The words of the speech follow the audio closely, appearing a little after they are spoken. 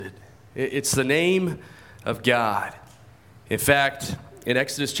It's the name of God. In fact, in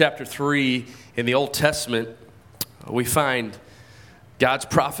Exodus chapter 3 in the Old Testament, we find God's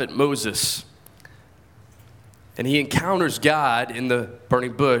prophet Moses. And he encounters God in the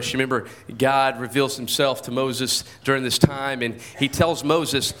burning bush. Remember, God reveals himself to Moses during this time, and he tells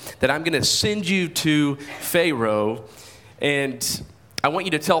Moses that I'm going to send you to Pharaoh, and I want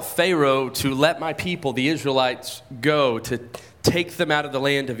you to tell Pharaoh to let my people, the Israelites, go, to take them out of the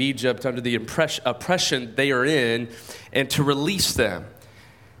land of Egypt under the oppression they are in, and to release them.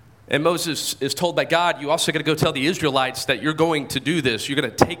 And Moses is told by God, you also got to go tell the Israelites that you're going to do this. You're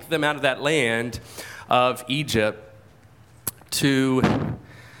going to take them out of that land of Egypt to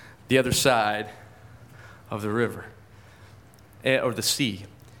the other side of the river, or the sea.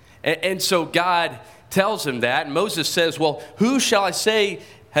 And so God tells him that, and Moses says, well, who shall I say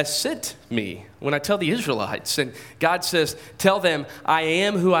has sent me when I tell the Israelites? And God says, tell them, I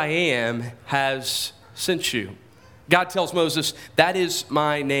am who I am has sent you. God tells Moses, that is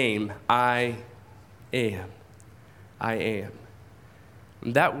my name, I am. I am.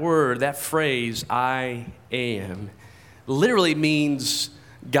 That word, that phrase, I am, literally means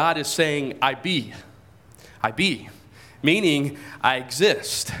God is saying, I be. I be, meaning I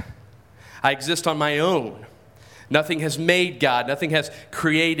exist. I exist on my own. Nothing has made God. Nothing has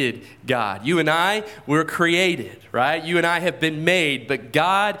created God. You and I, we're created, right? You and I have been made, but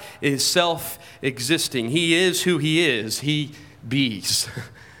God is self-existing. He is who he is. He bees.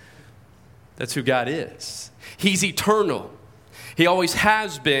 That's who God is. He's eternal. He always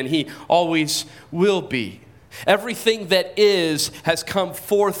has been. He always will be. Everything that is has come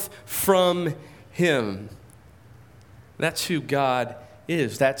forth from him. That's who God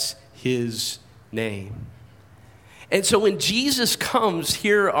is. That's his name. And so when Jesus comes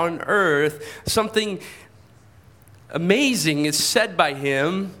here on earth, something amazing is said by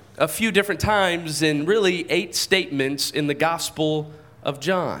him a few different times in really 8 statements in the Gospel of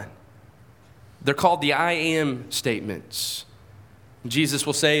John. They're called the I am statements. Jesus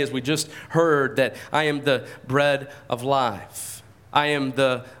will say, as we just heard, that I am the bread of life. I am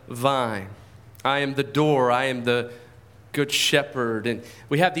the vine. I am the door. I am the good shepherd. And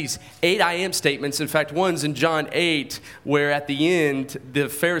we have these 8 I am statements. In fact, one's in John 8, where at the end, the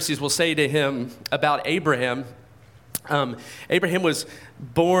Pharisees will say to him about Abraham, Abraham was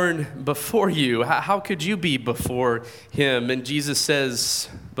born before you. How could you be before him? And Jesus says,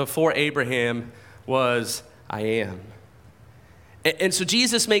 before Abraham was, I am. And so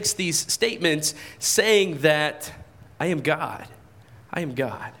Jesus makes these statements saying that I am God. I am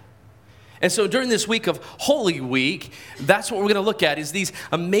God. And so during this week of Holy Week, that's what we're going to look at, is these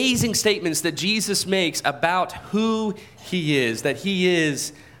amazing statements that Jesus makes about who he is, that he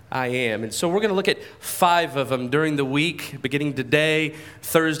is I am. And so we're going to look at 5 of them during the week, beginning today,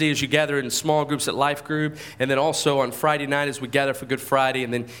 Thursday as you gather in small groups at Life Group, and then also on Friday night as we gather for Good Friday,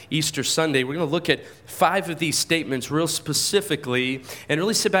 and then Easter Sunday. We're going to look at 5 of these statements real specifically and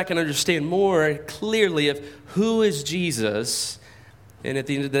really sit back and understand more clearly of who is Jesus, and at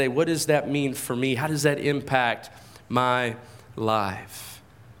the end of the day, what does that mean for me? How does that impact my life?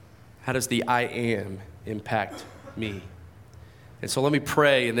 How does the I am impact me? And so let me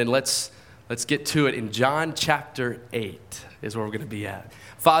pray, and then let's get to it. In John chapter 8 is where we're going to be at.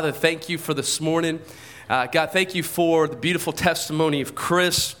 Father, thank you for this morning. God, thank you for the beautiful testimony of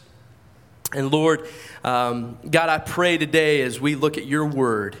Chris. And Lord, God, I pray today as we look at your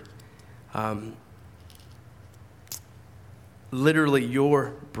word, literally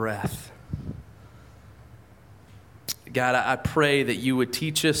your breath. God, I pray that you would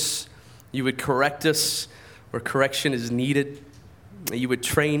teach us, you would correct us where correction is needed, that you would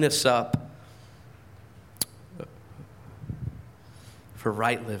train us up for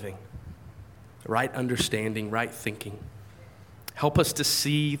right living, right understanding, right thinking. Help us to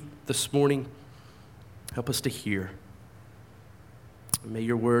see this morning. Help us to hear. May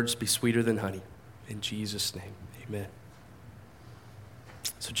your words be sweeter than honey. In Jesus' name, amen.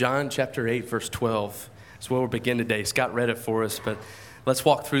 So John chapter 8, verse 12 is where we'll begin today. Scott read it for us, but let's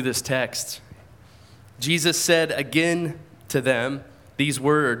walk through this text. Jesus said again to them these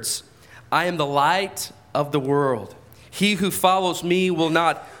words, I am the light of the world. He who follows me will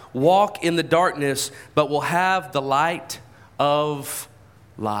not walk in the darkness, but will have the light of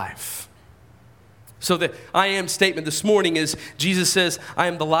life. So the I am statement this morning is Jesus says, I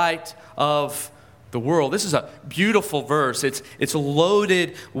am the light of the world. This is a beautiful verse. It's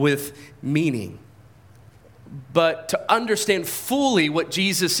loaded with meaning. But to understand fully what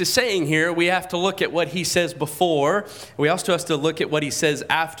Jesus is saying here, we have to look at what he says before. We also have to look at what he says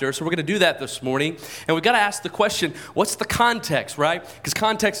after. So we're going to do that this morning. And we've got to ask the question, what's the context, right? Because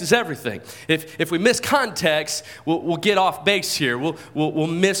context is everything. If we miss context, we'll get off base here. We'll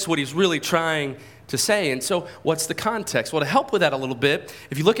miss what he's really trying to say. And so what's the context? Well, to help with that a little bit,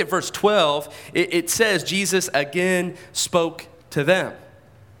 if you look at verse 12, it says Jesus again spoke to them.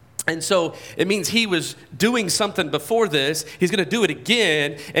 And so it means he was doing something before this. He's going to do it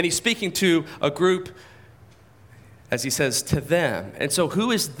again, and he's speaking to a group, as he says, to them. And so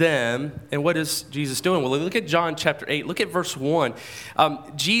who is them, and what is Jesus doing? Well, look at John chapter 8. Look at verse 1.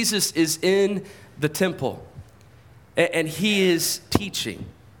 Jesus is in the temple, and he is teaching.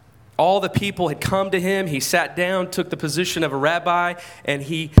 All the people had come to him. He sat down, took the position of a rabbi, and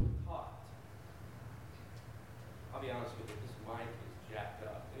he taught. I'll be honest with you, this mic is jacked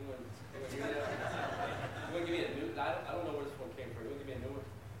up. Anyone hear that? You want to give me a new? I don't know where this one came from. You want to give me a new one?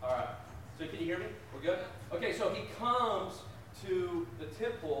 All right. So can you hear me? We're good? Okay, so he comes to the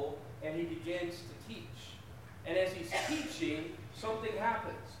temple, and he begins to teach. And as he's teaching, something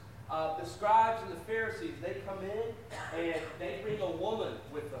happens. The scribes and the Pharisees, they come in, and they bring a woman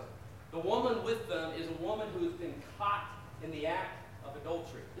with them. The woman with them is a woman who has been caught in the act of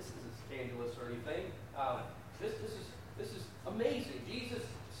adultery. This isn't scandalous or anything. This is amazing. Jesus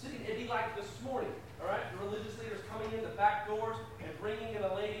sitting, it'd be like this morning, all right? The religious leaders coming in the back doors and bringing in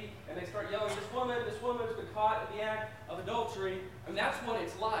a lady, and they start yelling, this woman's been caught in the act of adultery. And that's what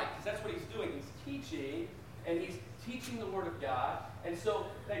it's like, because that's what he's doing. He's teaching, and he's teaching the Word of God. And so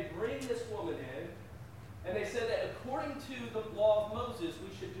they bring this woman in, and they said that according to the law of Moses,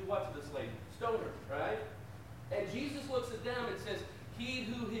 we should do what to this lady? Stone her, right? And Jesus looks at them and says, he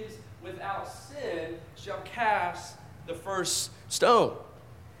who is without sin shall cast the first stone.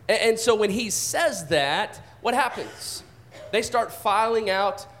 And so when he says that, what happens? They start filing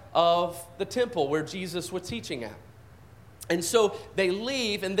out of the temple where Jesus was teaching at. And so they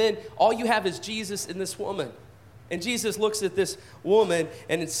leave, and then all you have is Jesus and this woman. And Jesus looks at this woman,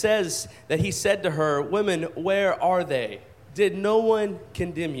 and it says that he said to her, women, where are they? Did no one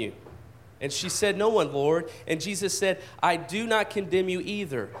condemn you? And she said, no one, Lord. And Jesus said, I do not condemn you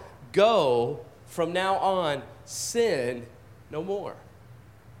either. Go, from now on, sin no more.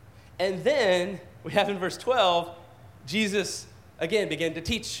 And then, we have in verse 12, Jesus, again, began to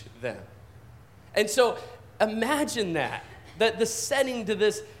teach them. And so, imagine that the setting to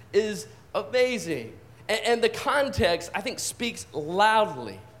this is amazing. And the context, I think, speaks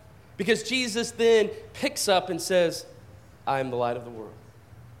loudly. Because Jesus then picks up and says, I am the light of the world.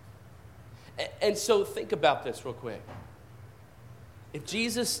 And so think about this real quick. If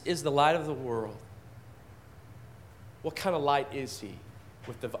Jesus is the light of the world, what kind of light is he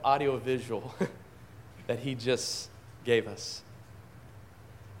with the audio visual that he just gave us?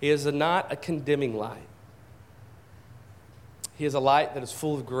 He is not a condemning light. He is a light that is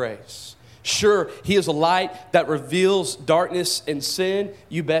full of grace. Sure, he is a light that reveals darkness and sin,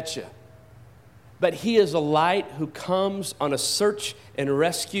 you betcha. But he is a light who comes on a search and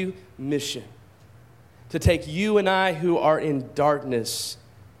rescue mission to take you and I who are in darkness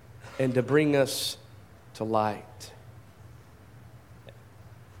and to bring us to light.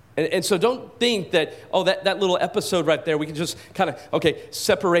 And so don't think that, that little episode right there, we can just kind of,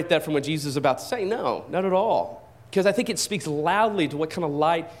 separate that from what Jesus is about to say. No, not at all. Because I think it speaks loudly to what kind of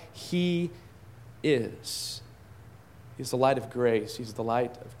light he is. He's the light of grace. He's the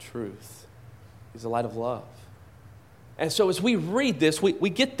light of truth. He's the light of love. And so as we read this, we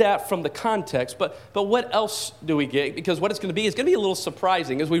get that from the context, but what else do we get? Because what it's going to be is going to be a little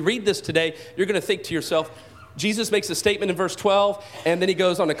surprising. As we read this today, you're going to think to yourself, Jesus makes a statement in verse 12, and then he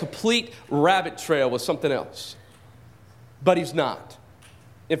goes on a complete rabbit trail with something else. But he's not.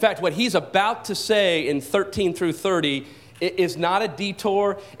 In fact, what he's about to say in 13 through 30 is not a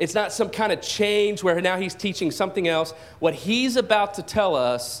detour. It's not some kind of change where now he's teaching something else. What he's about to tell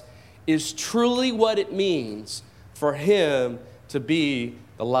us is truly what it means for him to be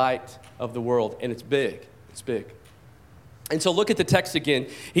the light of the world. And it's big. It's big. And so look at the text again.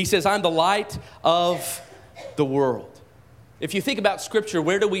 He says, I'm the light of the world. If you think about Scripture,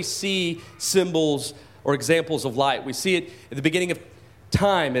 where do we see symbols or examples of light? We see it at the beginning of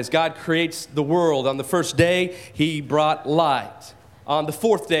time as God creates the world. On the first day, he brought light. On the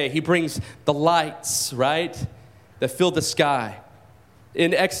fourth day, he brings the lights, right, that fill the sky.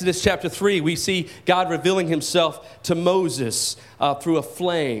 In Exodus chapter 3, we see God revealing himself to Moses through a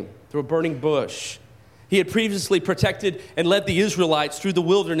flame, through a burning bush. He had previously protected and led the Israelites through the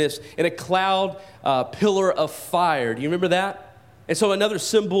wilderness in a cloud pillar of fire. Do you remember that? And so another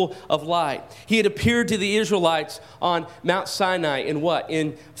symbol of light. He had appeared to the Israelites on Mount Sinai in what?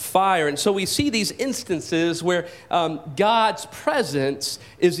 In fire. And so we see these instances where God's presence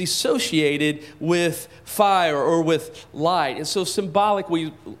is associated with fire or with light. And so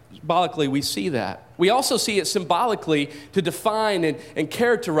symbolically we see that. We also see it symbolically to define and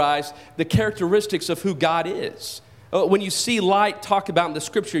characterize the characteristics of who God is. When you see light talked about in the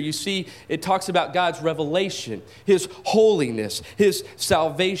scripture, you see it talks about God's revelation, his holiness, his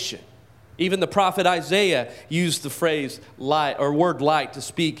salvation. Even the prophet Isaiah used the phrase light or word light to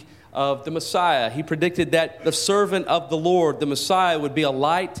speak of the Messiah. He predicted that the servant of the Lord, the Messiah, would be a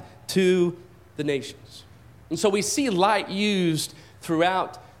light to the nations. And so we see light used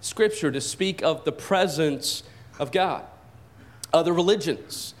throughout scripture to speak of the presence of God. Other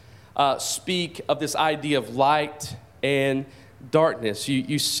religions speak of this idea of light and darkness.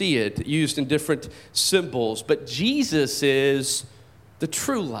 You see it used in different symbols, but Jesus is the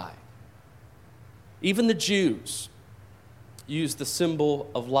true light. Even the Jews used the symbol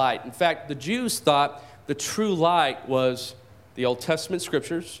of light. In fact, the Jews thought the true light was the Old Testament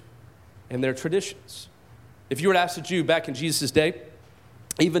scriptures and their traditions. If you were to ask a Jew back in Jesus' day,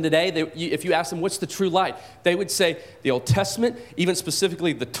 even today, if you ask them, what's the true light? They would say the Old Testament, even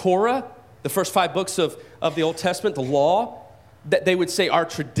specifically the Torah, the first 5 books of the Old Testament, the law. That they would say our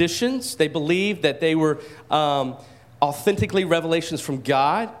traditions. They believed that they were authentically revelations from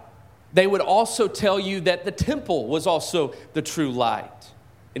God. They would also tell you that the temple was also the true light.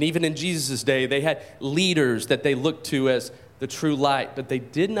 And even in Jesus' day, they had leaders that they looked to as the true light, but they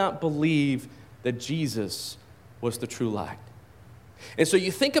did not believe that Jesus was the true light. And so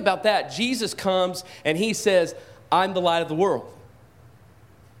you think about that. Jesus comes and he says, I'm the light of the world.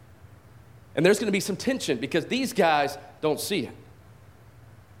 And there's going to be some tension because these guys don't see it.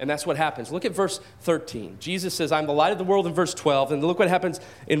 And that's what happens. Look at verse 13. Jesus says, I'm the light of the world in verse 12. And look what happens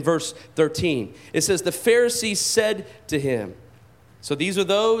in verse 13. It says, the Pharisees said to him. So these are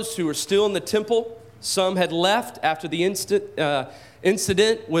those who are still in the temple. Some had left after the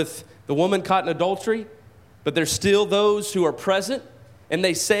incident with the woman caught in adultery. But there's still those who are present. And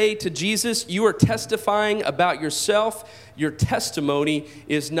they say to Jesus, you are testifying about yourself. Your testimony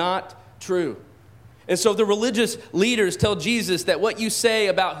is not true. And so the religious leaders tell Jesus that what you say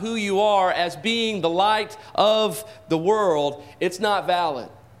about who you are as being the light of the world, it's not valid.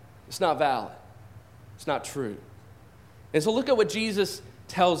 It's not valid. It's not true. And so look at what Jesus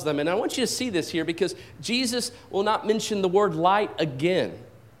tells them. And I want you to see this here because Jesus will not mention the word light again.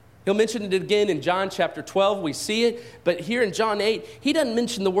 He'll mention it again in John chapter 12. We see it. But here in John 8, he doesn't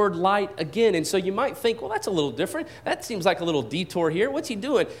mention the word light again. And so you might think, well, that's a little different. That seems like a little detour here. What's he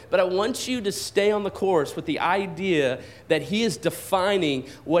doing? But I want you to stay on the course with the idea that he is defining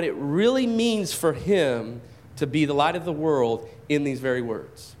what it really means for him to be the light of the world in these very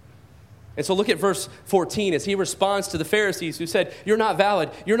words. And so look at verse 14 as he responds to the Pharisees who said, you're not valid.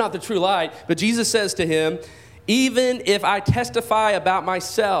 You're not the true light. But Jesus says to him, even if I testify about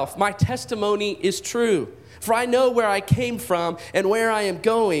myself, my testimony is true. For I know where I came from and where I am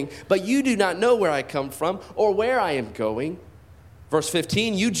going, but you do not know where I come from or where I am going. Verse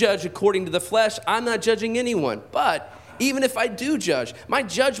 15, you judge according to the flesh. I'm not judging anyone. But even if I do judge, my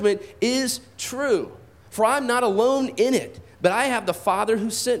judgment is true. For I'm not alone in it, but I have the Father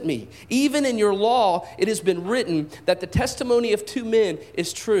who sent me. Even in your law, it has been written that the testimony of 2 men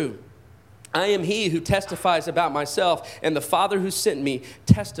is true. I am he who testifies about myself, and the Father who sent me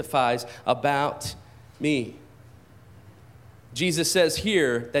testifies about me. Jesus says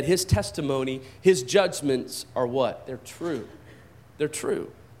here that his testimony, his judgments are what? They're true. They're true.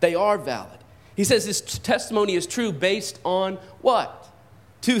 They are valid. He says his testimony is true based on what?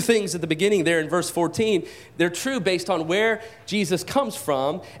 2 things at the beginning there in verse 14. They're true based on where Jesus comes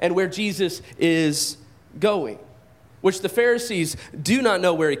from and where Jesus is going, which the Pharisees do not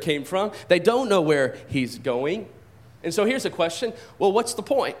know where he came from. They don't know where he's going. And so here's a question. Well, what's the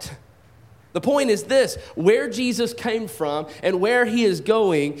point? The point is this. Where Jesus came from and where he is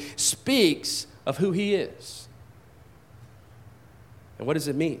going speaks of who he is. And what does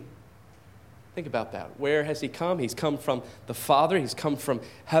it mean? Think about that. Where has he come? He's come from the Father. He's come from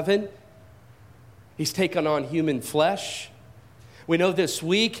heaven. He's taken on human flesh. We know this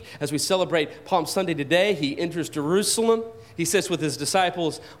week, as we celebrate Palm Sunday today, he enters Jerusalem. He sits with his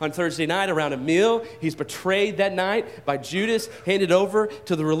disciples on Thursday night around a meal. He's betrayed that night by Judas, handed over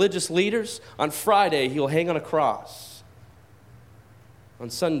to the religious leaders. On Friday, he'll hang on a cross. On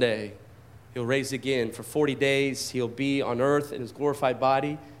Sunday, he'll rise again. For 40 days, he'll be on earth in his glorified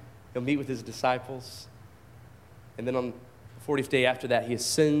body. He'll meet with his disciples. And then on the 40th day after that, he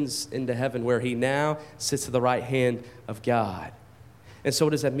ascends into heaven where he now sits at the right hand of God. And so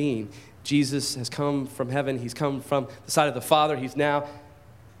what does that mean? Jesus has come from heaven. He's come from the side of the Father. He's now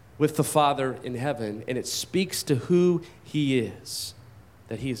with the Father in heaven. And it speaks to who he is,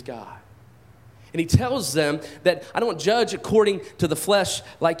 that he is God. And he tells them that I don't judge according to the flesh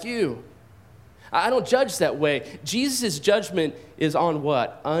like you. I don't judge that way. Jesus' judgment is on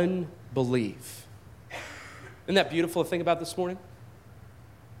what? Unbelief. Isn't that beautiful thing about this morning?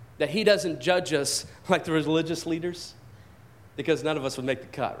 That he doesn't judge us like the religious leaders, because none of us would make the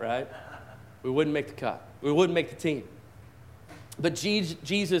cut, right? We wouldn't make the cut. We wouldn't make the team. But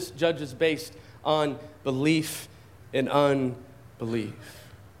Jesus judges based on belief and unbelief.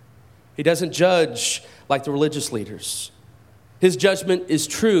 He doesn't judge like the religious leaders. His judgment is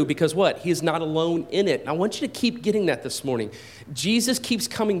true because what? He is not alone in it. And I want you to keep getting that this morning. Jesus keeps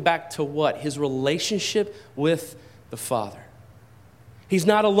coming back to what? His relationship with the Father. He's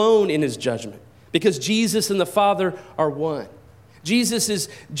not alone in his judgment because Jesus and the Father are one. Jesus is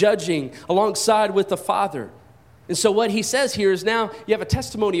judging alongside with the Father. And so what he says here is now you have a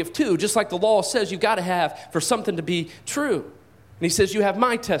testimony of two, just like the law says you've got to have for something to be true. And he says you have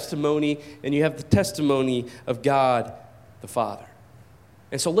my testimony and you have the testimony of God the Father.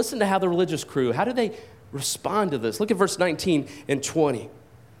 And so listen to how the religious crew, how do they respond to this? Look at verse 19 and 20.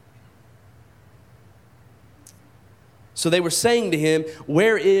 So they were saying to him,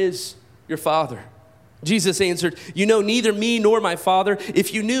 where is your Father? Jesus answered, you know neither me nor my Father.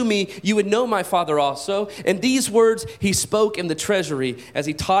 If you knew me, you would know my Father also. And these words he spoke in the treasury as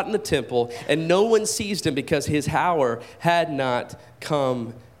he taught in the temple, and no one seized him because his hour had not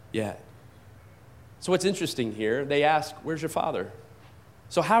come yet. So what's interesting here, they ask, where's your Father?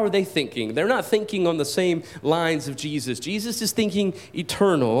 So how are they thinking? They're not thinking on the same lines of Jesus. Jesus is thinking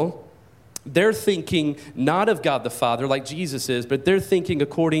eternal. They're thinking not of God the Father like Jesus is, but they're thinking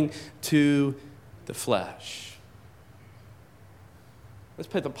according to the flesh. Let's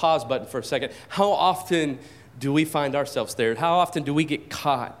put the pause button for a second. How often do we find ourselves there? How often do we get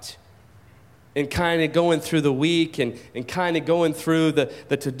caught in kind of going through the week and kind of going through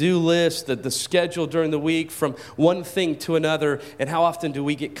the to-do list, the schedule during the week from one thing to another? And how often do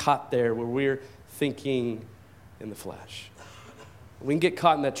we get caught there where we're thinking in the flesh? We can get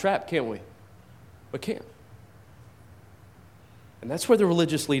caught in that trap, can't we? We can. And that's where the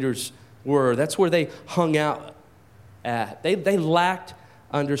religious leaders were. That's where they hung out at. They lacked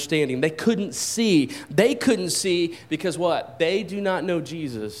understanding. They couldn't see. They couldn't see because what? They do not know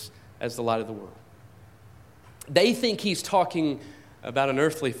Jesus as the light of the world. They think he's talking about an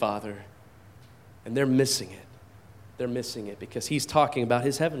earthly Father, and they're missing it. They're missing it because he's talking about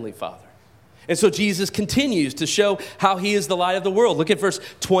his heavenly Father. And so Jesus continues to show how he is the light of the world. Look at verse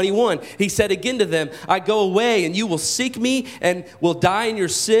 21. He said again to them, I go away and you will seek me and will die in your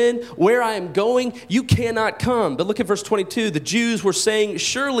sin. Where I am going, you cannot come. But look at verse 22. The Jews were saying,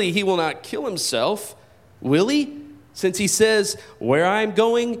 surely he will not kill himself. Will he? Since he says, where I am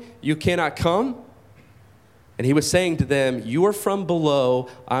going, you cannot come. And he was saying to them, you are from below,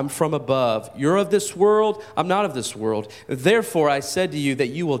 I'm from above. You're of this world, I'm not of this world. Therefore I said to you that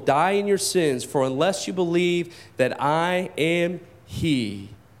you will die in your sins, for unless you believe that I am he,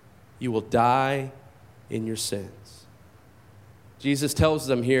 you will die in your sins. Jesus tells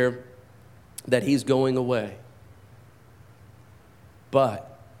them here that he's going away.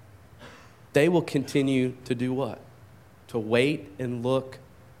 But they will continue to do what? To wait and look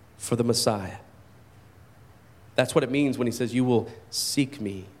for the Messiah. That's what it means when he says, you will seek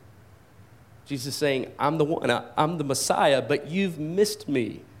me. Jesus is saying, I'm the one, I'm the Messiah, but you've missed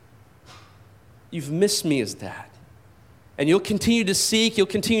me. You've missed me as that. And you'll continue to seek, you'll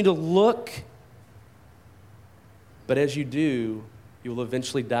continue to look. But as you do, you will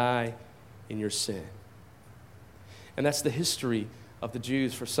eventually die in your sin. And that's the history of the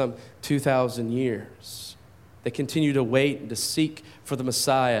Jews for some 2,000 years. They continue to wait and to seek for the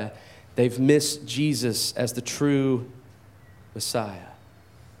Messiah. They've missed Jesus as the true Messiah.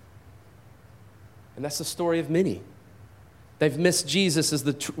 And that's the story of many. They've missed Jesus as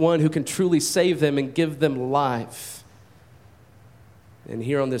the one who can truly save them and give them life. And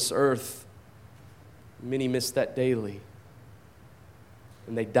here on this earth, many miss that daily.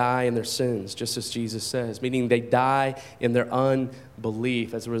 And they die in their sins, just as Jesus says, meaning they die in their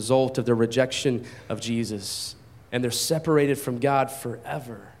unbelief as a result of their rejection of Jesus. And they're separated from God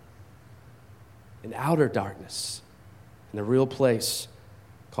forever in outer darkness, in a real place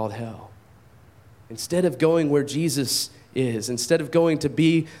called hell. Instead of going where Jesus is, instead of going to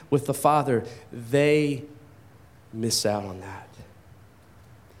be with the Father, they miss out on that.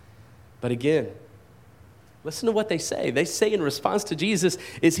 But again, listen to what they say. They say in response to Jesus,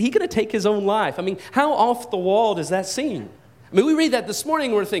 is he going to take his own life? I mean, how off the wall does that seem? I mean, we read that this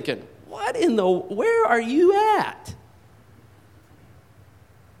morning, we're thinking, where are you at?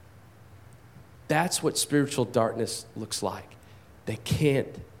 That's what spiritual darkness looks like. They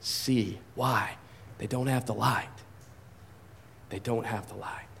can't see. Why? They don't have the light. They don't have the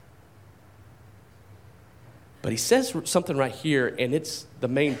light. But he says something right here, and it's the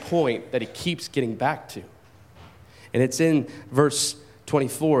main point that he keeps getting back to. And it's in verse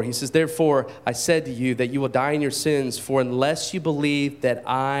 24. He says, therefore, I said to you that you will die in your sins, for unless you believe that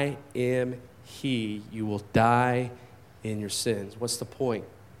I am he, you will die in your sins. What's the point?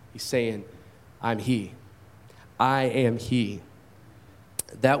 He's saying, I'm he. I am he.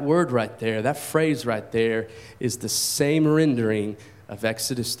 That word right there, that phrase right there, is the same rendering of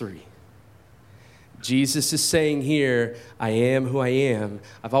Exodus 3. Jesus is saying here, I am who I am.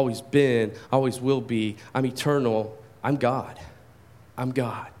 I've always been, always will be. I'm eternal. I'm God. I'm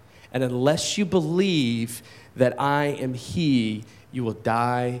God. And unless you believe that I am he, you will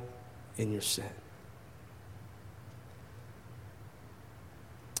die in your sin.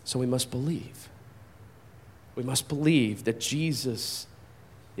 So we must believe. We must believe that Jesus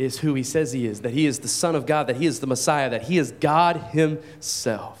is who he says he is, that he is the Son of God, that he is the Messiah, that he is God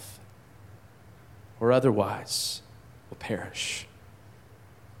himself, or otherwise will perish.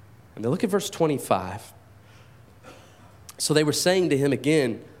 And then look at verse 25. So they were saying to him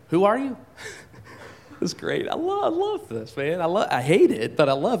again, who are you? It's great. I love this, man. I hate it, but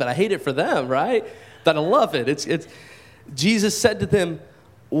I love it. I hate it for them, right? But I love it. It's Jesus said to them,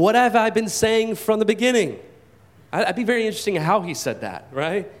 what have I been saying from the beginning? I'd be very interesting how he said that,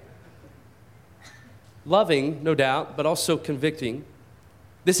 right? Loving, no doubt, but also convicting.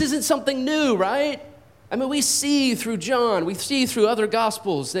 This isn't something new, right? I mean, we see through John, we see through other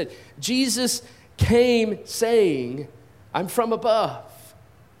gospels that Jesus came saying, I'm from above.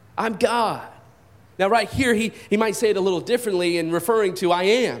 I'm God. Now, right here, he might say it a little differently in referring to I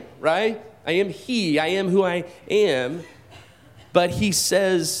am, right? I am he. I am who I am. But he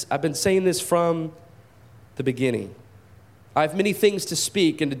says, I've been saying this from the beginning. I have many things to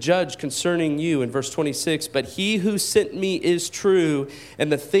speak and to judge concerning you, in verse 26, but he who sent me is true,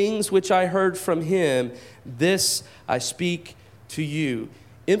 and the things which I heard from him, this I speak to you.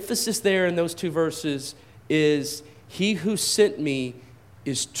 Emphasis there in those two verses is he who sent me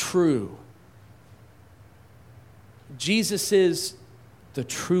is true. Jesus is the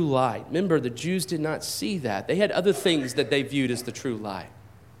true light. Remember, the Jews did not see that. They had other things that they viewed as the true light.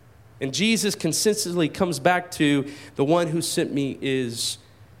 And Jesus consistently comes back to the one who sent me is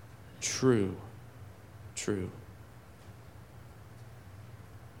true. True.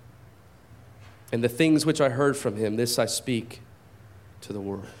 And the things which I heard from him, this I speak to the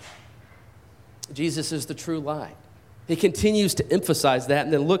world. Jesus is the true light. He continues to emphasize that.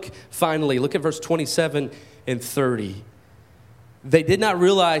 And then look at verse 27 and 30. They did not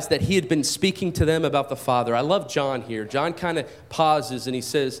realize that he had been speaking to them about the Father. I love John here. John kind of pauses and he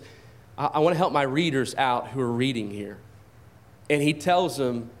says, I want to help my readers out who are reading here. And he tells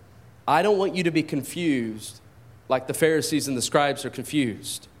them, I don't want you to be confused like the Pharisees and the scribes are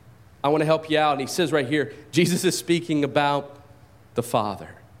confused. I want to help you out. And he says right here, Jesus is speaking about the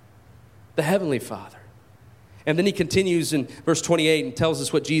Father, the Heavenly Father. And then he continues in verse 28 and tells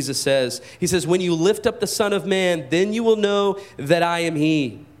us what Jesus says. He says, when you lift up the Son of Man, then you will know that I am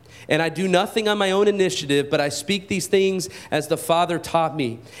he. And I do nothing on my own initiative, but I speak these things as the Father taught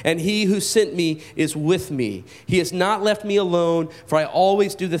me. And he who sent me is with me. He has not left me alone, for I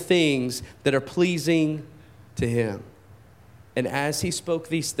always do the things that are pleasing to him. And as he spoke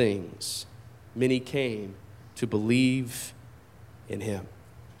these things, many came to believe in him.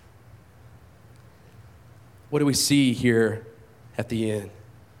 What do we see here at the end?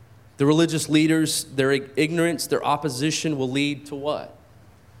 The religious leaders, their ignorance, their opposition will lead to what?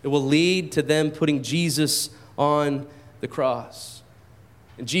 It will lead to them putting Jesus on the cross.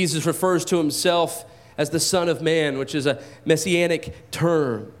 And Jesus refers to himself as the Son of Man, which is a messianic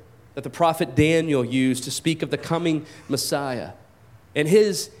term that the prophet Daniel used to speak of the coming Messiah. And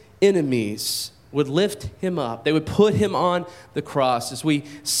his enemies would lift him up. They would put him on the cross as we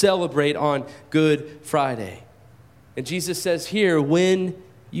celebrate on Good Friday. And Jesus says here, when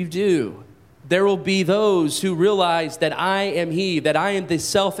you do, there will be those who realize that I am he, that I am the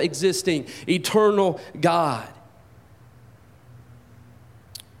self-existing, eternal God.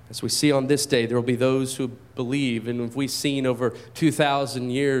 As we see on this day, there will be those who believe, and if we've seen over 2,000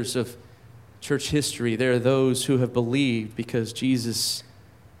 years of church history, there are those who have believed because Jesus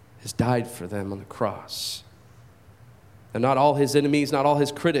has died for them on the cross. And not all his enemies, not all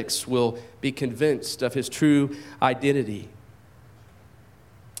his critics will be convinced of his true identity.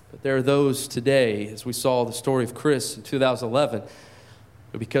 But there are those today, as we saw the story of Chris in 2011,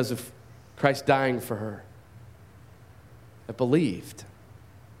 who because of Christ dying for her, have believed.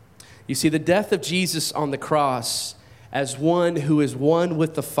 You see, the death of Jesus on the cross as one who is one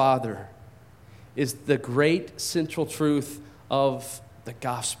with the Father is the great central truth of the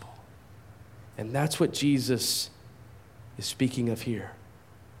gospel. And that's what Jesus is speaking of here.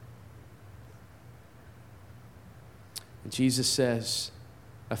 And Jesus says,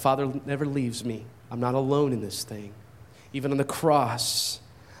 my Father never leaves me. I'm not alone in this thing. Even on the cross,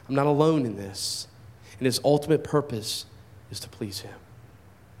 I'm not alone in this. And his ultimate purpose is to please him.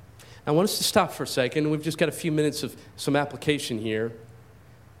 I want us to stop for a second. We've just got a few minutes of some application here.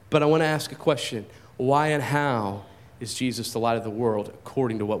 But I want to ask a question. Why and how is Jesus the light of the world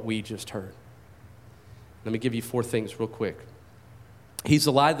according to what we just heard? Let me give you 4 things real quick. He's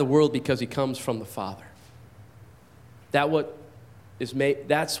the light of the world because he comes from the Father.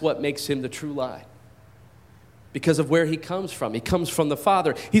 That's what makes him the true light. Because of where he comes from. He comes from the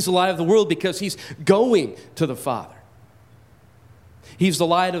Father. He's the light of the world because he's going to the Father. He's the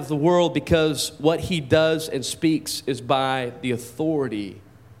light of the world because what he does and speaks is by the authority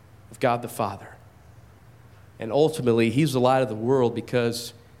of God the Father. And ultimately, he's the light of the world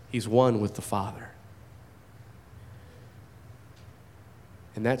because he's one with the Father.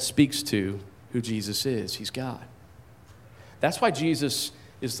 And that speaks to who Jesus is. He's God. That's why Jesus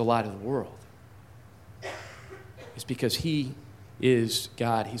is the light of the world. It's because he is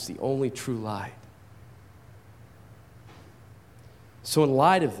God. He's the only true light. So in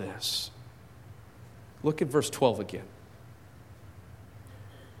light of this, look at verse 12 again.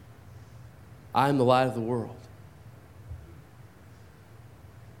 I am the light of the world.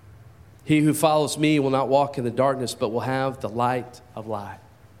 He who follows me will not walk in the darkness, but will have the light of life.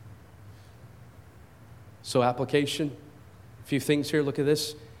 So application, a few things here. Look at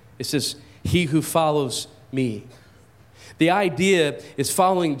this. It says, he who follows me. The idea is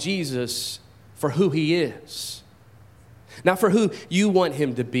following Jesus for who he is. Not for who you want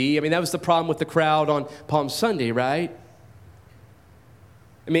him to be. I mean, that was the problem with the crowd on Palm Sunday, right?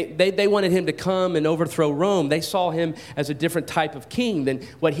 I mean, they wanted him to come and overthrow Rome. They saw him as a different type of king than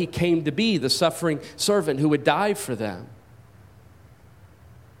what he came to be, the suffering servant who would die for them.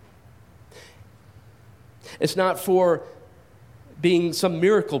 It's not for being some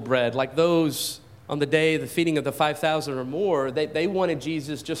miracle bread like those on the day of the feeding of the 5,000 or more. They wanted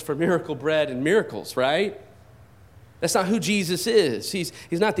Jesus just for miracle bread and miracles, right? That's not who Jesus is. He's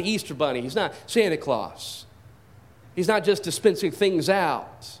not the Easter Bunny. He's not Santa Claus. He's not just dispensing things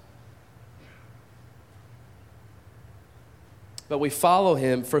out. But we follow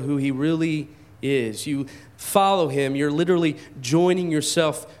him for who he really is. You follow him, you're literally joining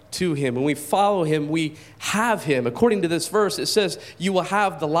yourself to him. When we follow him, we have him. According to this verse, it says you will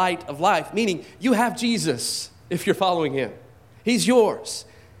have the light of life, meaning you have Jesus if you're following him. He's yours.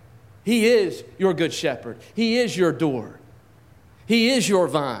 He is your good shepherd. He is your door. He is your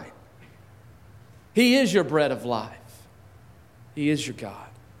vine. He is your bread of life. He is your God.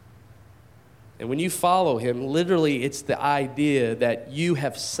 And when you follow him, literally it's the idea that you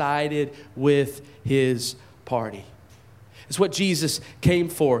have sided with his party. It's what Jesus came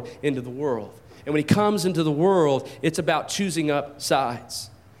for into the world. And when he comes into the world, it's about choosing up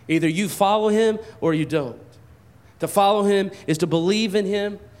sides. Either you follow him or you don't. To follow him is to believe in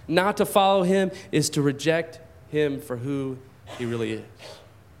him. Not to follow him is to reject him for who he really is.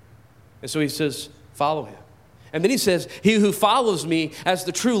 And so he says, follow him. And then he says, he who follows me as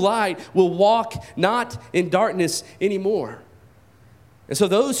the true light will walk not in darkness anymore. And so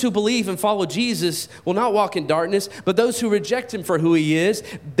those who believe and follow Jesus will not walk in darkness, but those who reject him for who he is,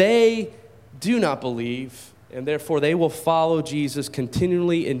 they do not believe, and therefore they will follow Jesus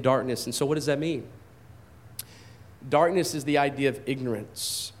continually in darkness. And so what does that mean? Darkness is the idea of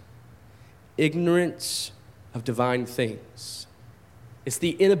ignorance. Ignorance of divine things. It's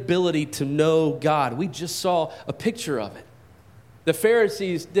the inability to know God. We just saw a picture of it. The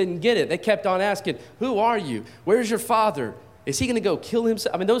Pharisees didn't get it. They kept on asking, who are you? Where's your father? Is he going to go kill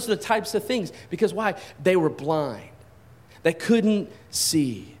himself? I mean, those are the types of things. Because why? They were blind. They couldn't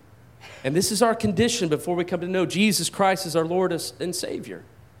see. And this is our condition before we come to know Jesus Christ as our Lord and Savior.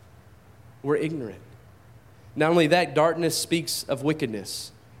 We're ignorant. Not only that, darkness speaks of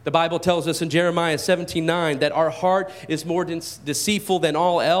wickedness. The Bible tells us in Jeremiah 17:9 that our heart is more deceitful than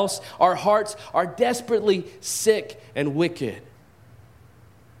all else. Our hearts are desperately sick and wicked.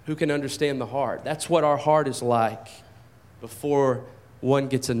 Who can understand the heart? That's what our heart is like before one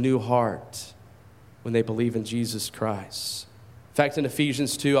gets a new heart when they believe in Jesus Christ. In In fact, in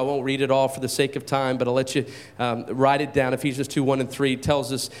Ephesians 2, I won't read it all for the sake of time, but I'll let you write it down. Ephesians 2, 1 and 3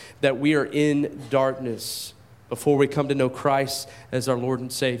 tells us that we are in darkness before we come to know Christ as our Lord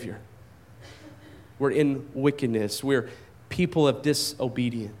and Savior. We're in wickedness. We're people of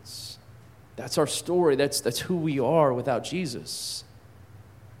disobedience. That's our story. That's who we are without Jesus.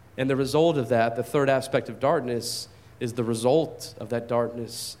 And the result of that, the third aspect of darkness, is the result of that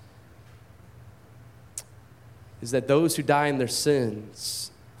darkness is that those who die in their sins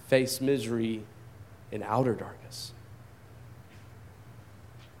face misery in outer darkness.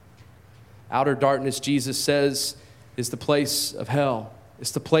 Outer darkness, Jesus says, is the place of hell. It's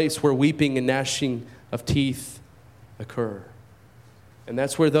the place where weeping and gnashing of teeth occur. And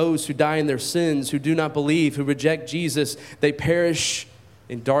that's where those who die in their sins, who do not believe, who reject Jesus, they perish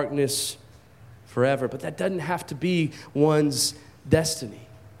in darkness forever. But that doesn't have to be one's destiny.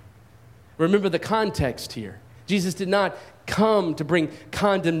 Remember the context here. Jesus did not come to bring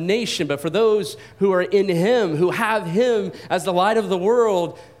condemnation, but for those who are in him, who have him as the light of the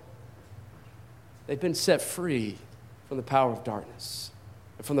world, they've been set free from the power of darkness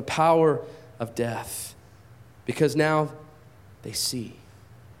and from the power of death, because now they see.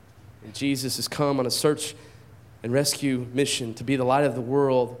 And Jesus has come on a search and rescue mission to be the light of the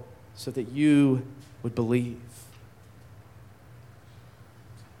world so that you would believe.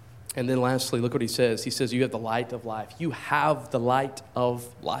 And then lastly, look what he says. He says, you have the light of life. You have the light of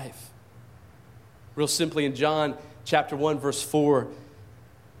life. Real simply, in John chapter 1, verse 4,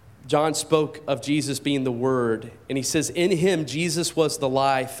 John spoke of Jesus being the Word. And he says, in him, Jesus was the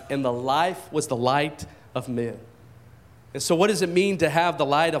life, and the life was the light of men. And so what does it mean to have the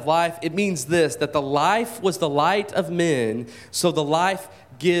light of life? It means this, that the life was the light of men, so the life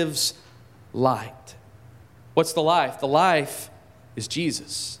gives light. What's the life? The life is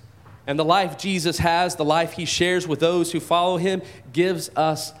Jesus. And the life Jesus has, the life he shares with those who follow him, gives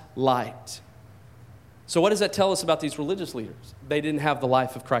us light. So what does that tell us about these religious leaders? They didn't have the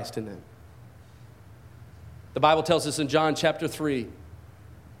life of Christ in them. The Bible tells us in John chapter 3,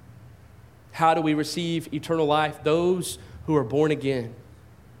 how do we receive eternal life? Those who are born again.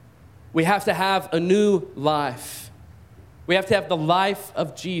 We have to have a new life. We have to have the life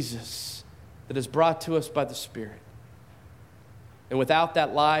of Jesus that is brought to us by the Spirit. And without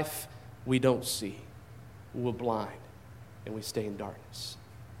that life, we don't see. We're blind, and we stay in darkness.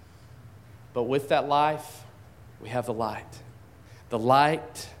 But with that life, we have the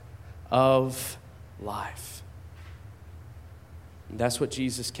light of life. And that's what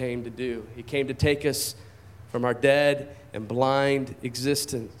Jesus came to do. He came to take us from our dead and blind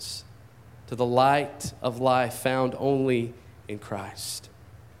existence to the light of life found only in Christ.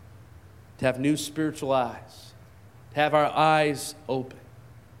 To have new spiritual eyes, to have our eyes open.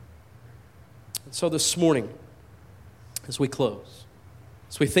 And so this morning, as we close,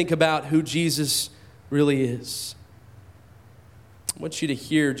 as we think about who Jesus really is, I want you to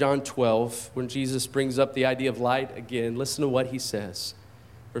hear John 12, when Jesus brings up the idea of light again. Listen to what he says.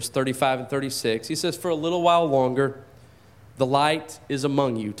 Verse 35 and 36. He says, for a little while longer, the light is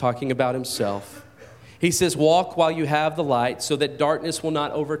among you, talking about himself. He says, walk while you have the light, so that darkness will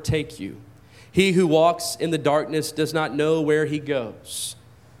not overtake you. He who walks in the darkness does not know where he goes.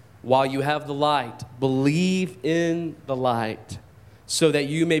 While you have the light, believe in the light, so that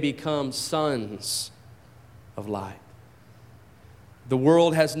you may become sons of light. The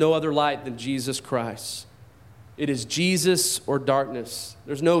world has no other light than Jesus Christ. It is Jesus or darkness.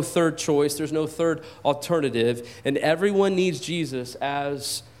 There's no third choice. There's no third alternative. And everyone needs Jesus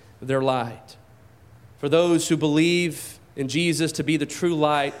as their light. For those who believe in Jesus to be the true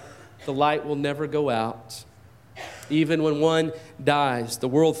light, the light will never go out. Even when one dies, the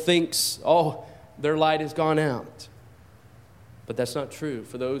world thinks, oh, their light has gone out. But that's not true.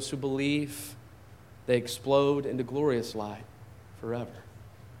 For those who believe, they explode into glorious light forever.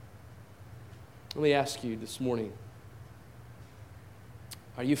 Let me ask you this morning,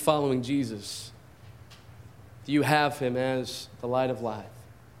 are you following Jesus? Do you have him as the light of life?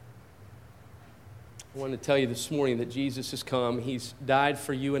 I want to tell you this morning that Jesus has come. He's died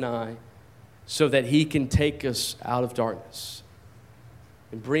for you and I so that he can take us out of darkness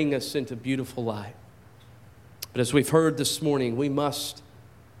and bring us into beautiful light. But as we've heard this morning, we must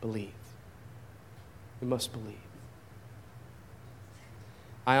believe. We must believe.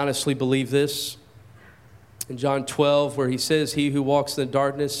 I honestly believe this. In John 12, where he says, he who walks in the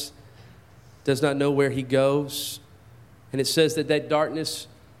darkness does not know where he goes. And it says that darkness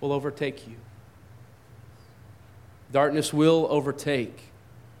will overtake you. Darkness will overtake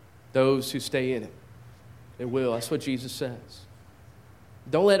those who stay in it. It will. That's what Jesus says.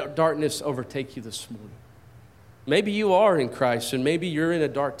 Don't let darkness overtake you this morning. Maybe you are in Christ, and maybe you're in a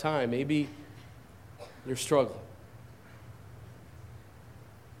dark time. Maybe you're struggling.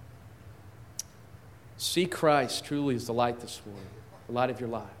 See Christ truly as the light this morning, the light of your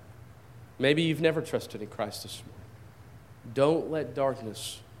life. Maybe you've never trusted in Christ this morning. Don't let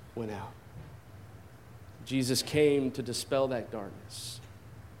darkness win out. Jesus came to dispel that darkness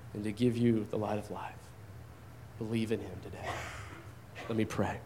and to give you the light of life. Believe in him today. Let me pray.